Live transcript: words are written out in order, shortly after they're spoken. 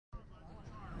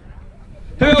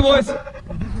Here we go, boys. I'm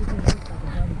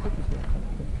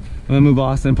gonna move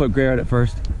Austin, put Garrett at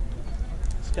first.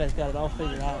 This guy's got it all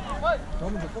figured out.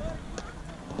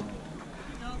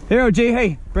 Here, OG,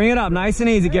 hey, bring it up, nice and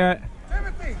easy, Garrett.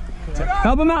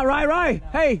 Help him out, right.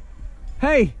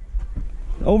 Hey,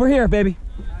 over here, baby.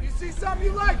 You see something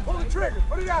you like, pull the trigger,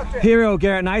 put it out there. Here we go,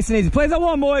 Garrett, nice and easy. Plays that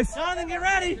one, boys. Jonathan, get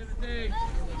ready.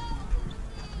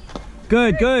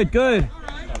 Good.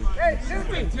 Hey,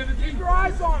 Timothy, keep your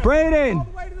eyes on it. Braden,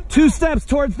 2 steps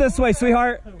towards this way,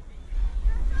 sweetheart.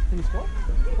 Did he score?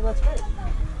 Well, that's great.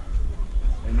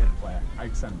 I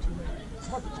sent him to me.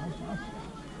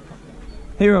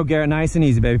 Here we go, Garrett, nice and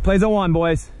easy, baby. Plays that one,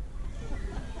 boys.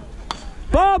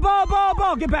 Ball.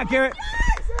 Get back, Garrett.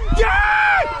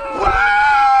 Yeah!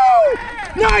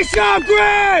 Woo! Nice job,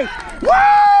 Grant! Woo!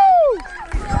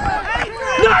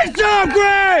 Nice job,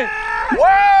 Grant!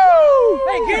 Woo!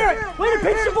 Hey, Garrett, way to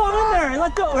pitch the ball in there and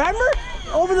let the, remember?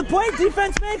 Over the plate,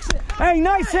 defense makes it. Hey,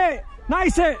 nice hit.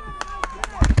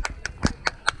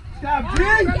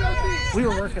 We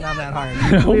were working on that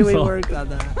hard. We worked on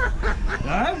that.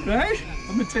 Alright,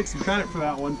 I'm gonna take some credit for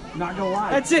that one. Not gonna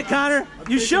lie. That's it, Connor.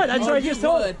 You should. That's what I just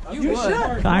told you. You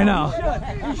should. I know.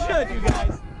 You should, you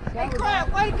guys. Hey,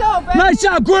 Grant, way to go, baby. Nice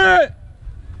job, Grant!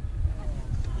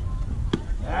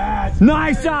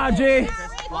 Nice job, G.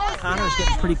 Connor's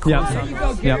getting pretty close on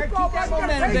those. Yep. Keep that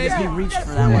momentum, baby. He reached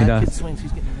for that He one. does. Kid swings,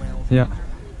 he's getting well. Yeah.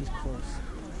 He's close.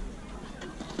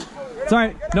 It's all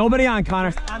right. Nobody on,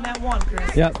 Connor. On that one,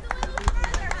 Chris. Yep.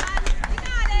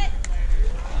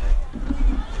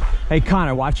 Hey,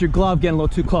 Connor, watch your glove getting a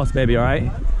little too close, baby, all right?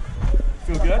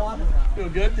 Feel good? Feel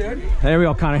good, dude? There we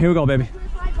go, Connor. Here we go, baby.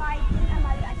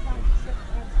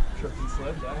 Trip and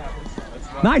slip, that happens.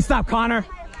 That's Nice stop, Connor.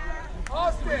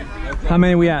 Austin! How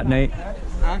many we at, Nate?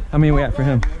 How many we at for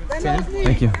him? 10.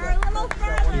 Thank you. Be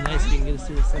nice if you can get us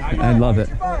through this thing. I love it.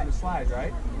 The slide,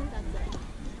 right?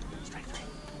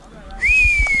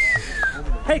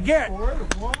 Hey, Garrett,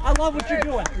 I love what you're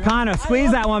doing. Connor,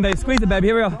 squeeze that one, baby. Squeeze it, baby.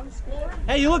 Here we go.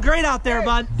 Hey, you look great out there,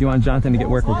 bud. Do you want Jonathan to get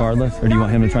work regardless, or do you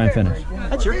want him to try and finish?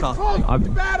 That's your call. Put the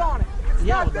bat on it. It's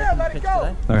Yeah, I not would there, like let to it pitch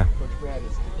go. today.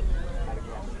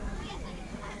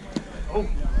 Okay.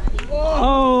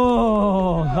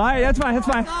 Oh, all right, that's fine.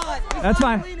 That's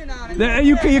fine. There,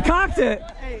 you cocked it.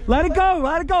 Let it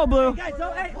go, Blue. Guys,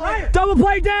 hey, Ryan. Double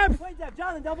play depth. Play depth,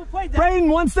 Jonathan, double play depth. Braden,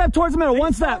 1 step towards the middle,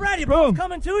 1 step. Ready, bro. Boom.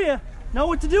 Coming to you. Know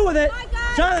what to do with it.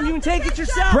 Jonathan, you can take it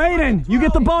yourself. Braden, you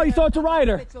get the ball, you throw it to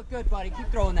Ryder. It's so good, buddy.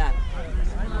 Keep throwing that.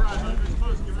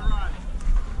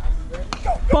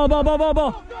 Ball.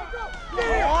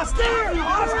 Austin.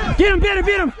 Get him,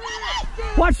 beat him.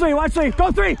 Watch three.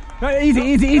 Go 3.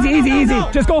 Easy.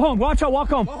 Just go home. Watch out, walk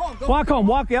home.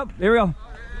 Yep, there we go.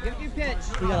 Give me a pitch.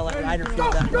 We gotta let Ryder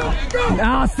field that ball.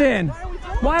 Austin,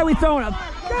 why are we throwing it?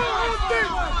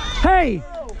 Hey,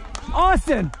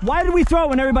 Austin, why did we throw it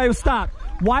when everybody was stopped?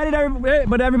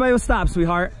 But everybody was stopped,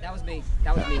 sweetheart. That was me.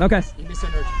 Okay. He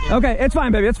misunderstood. Okay, it's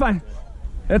fine, baby. It's fine.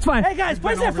 Hey, guys,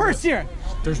 place that first here.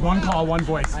 There's one call, one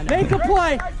voice. Make a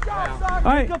play. All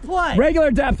right. Make a play.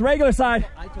 Regular depth, regular side.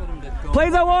 I told him to go.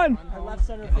 Plays that one. Our left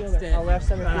center fielder. Our left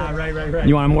center fielder. Right.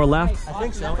 You want him more left? I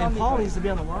think so. And Paul needs to be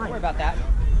on the Don't worry line. about that.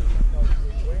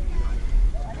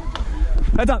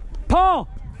 Heads up. Paul,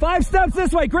 5 steps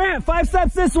this way. Grant, 5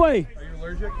 steps this way.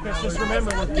 Chris, just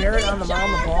remember, with Garrett on the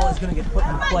mound, the ball is going to get put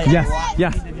in play. Yes. You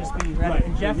need to just be ready.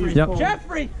 And Jeffrey's Yep. cool.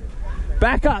 Jeffrey!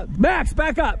 Back up. Max,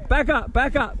 back up.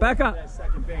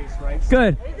 Second base, right?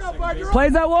 Good.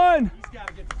 Plays that one. He's got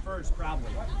to get the first, probably.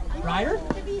 Ryder?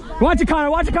 Watch it,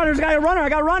 Connor. I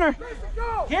got a runner.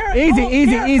 Garrett. Easy.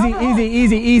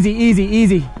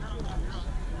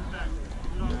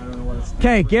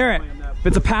 Okay, Garrett. If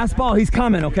it's a pass ball, he's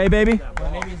coming, okay, baby?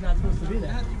 Well, maybe he's not supposed to be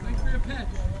there.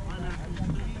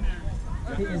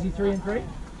 Is he 3-3?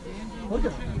 Look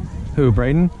at him. Who,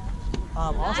 Braden?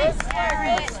 Austin.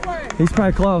 He's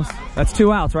probably close. That's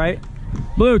 2 outs, right?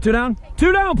 Blue, 2 down.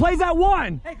 2 down. Plays that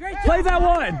one. Hey, great job. Plays that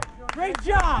one. Great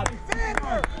job.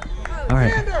 All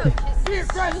right. Here, Chris,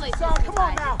 son, come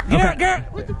on now.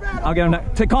 Garrett. Put the bat on. I'll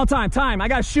get him. Call time. I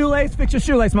got a shoelace. Fix your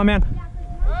shoelace, my man.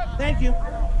 Thank you.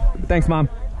 Thanks, Mom.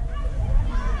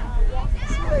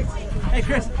 Hey,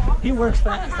 Chris, he works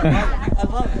fast. I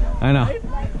love it. I know.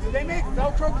 Do they make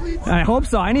Velcro cleats? I hope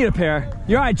so. I need a pair.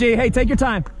 You're all right, G. Hey, take your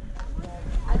time.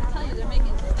 I tell you, they're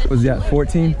making. Was that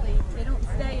 14? They don't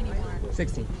stay anymore.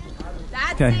 16.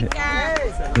 That's Okay. it,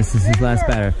 Garrett. This is his last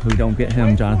batter. If we don't get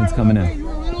him, Jonathan's coming in. You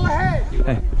were a little ahead.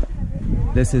 Hey,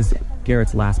 this is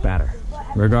Garrett's last batter,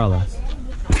 regardless.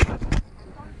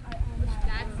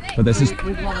 But this is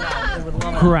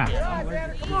correct.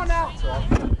 Come on now.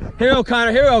 Here we go,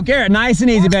 Connor. Here we go, Garrett. Nice and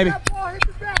easy, baby. That ball hit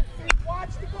the bat. See, watch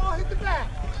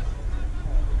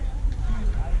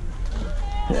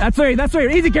That's three. That's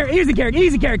three. Easy carry. Easy carry.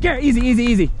 Easy carry. Carry. Easy. Easy.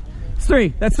 Easy. It's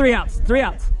three. That's 3 outs. 3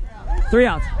 outs. 3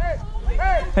 outs.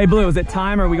 Hey, Blue, is it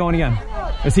time or are we going again?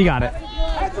 Yes, he got it.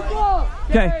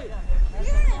 Okay.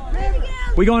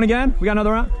 We going again? We got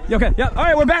another round? Okay. Yep. All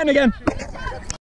right, we're batting again.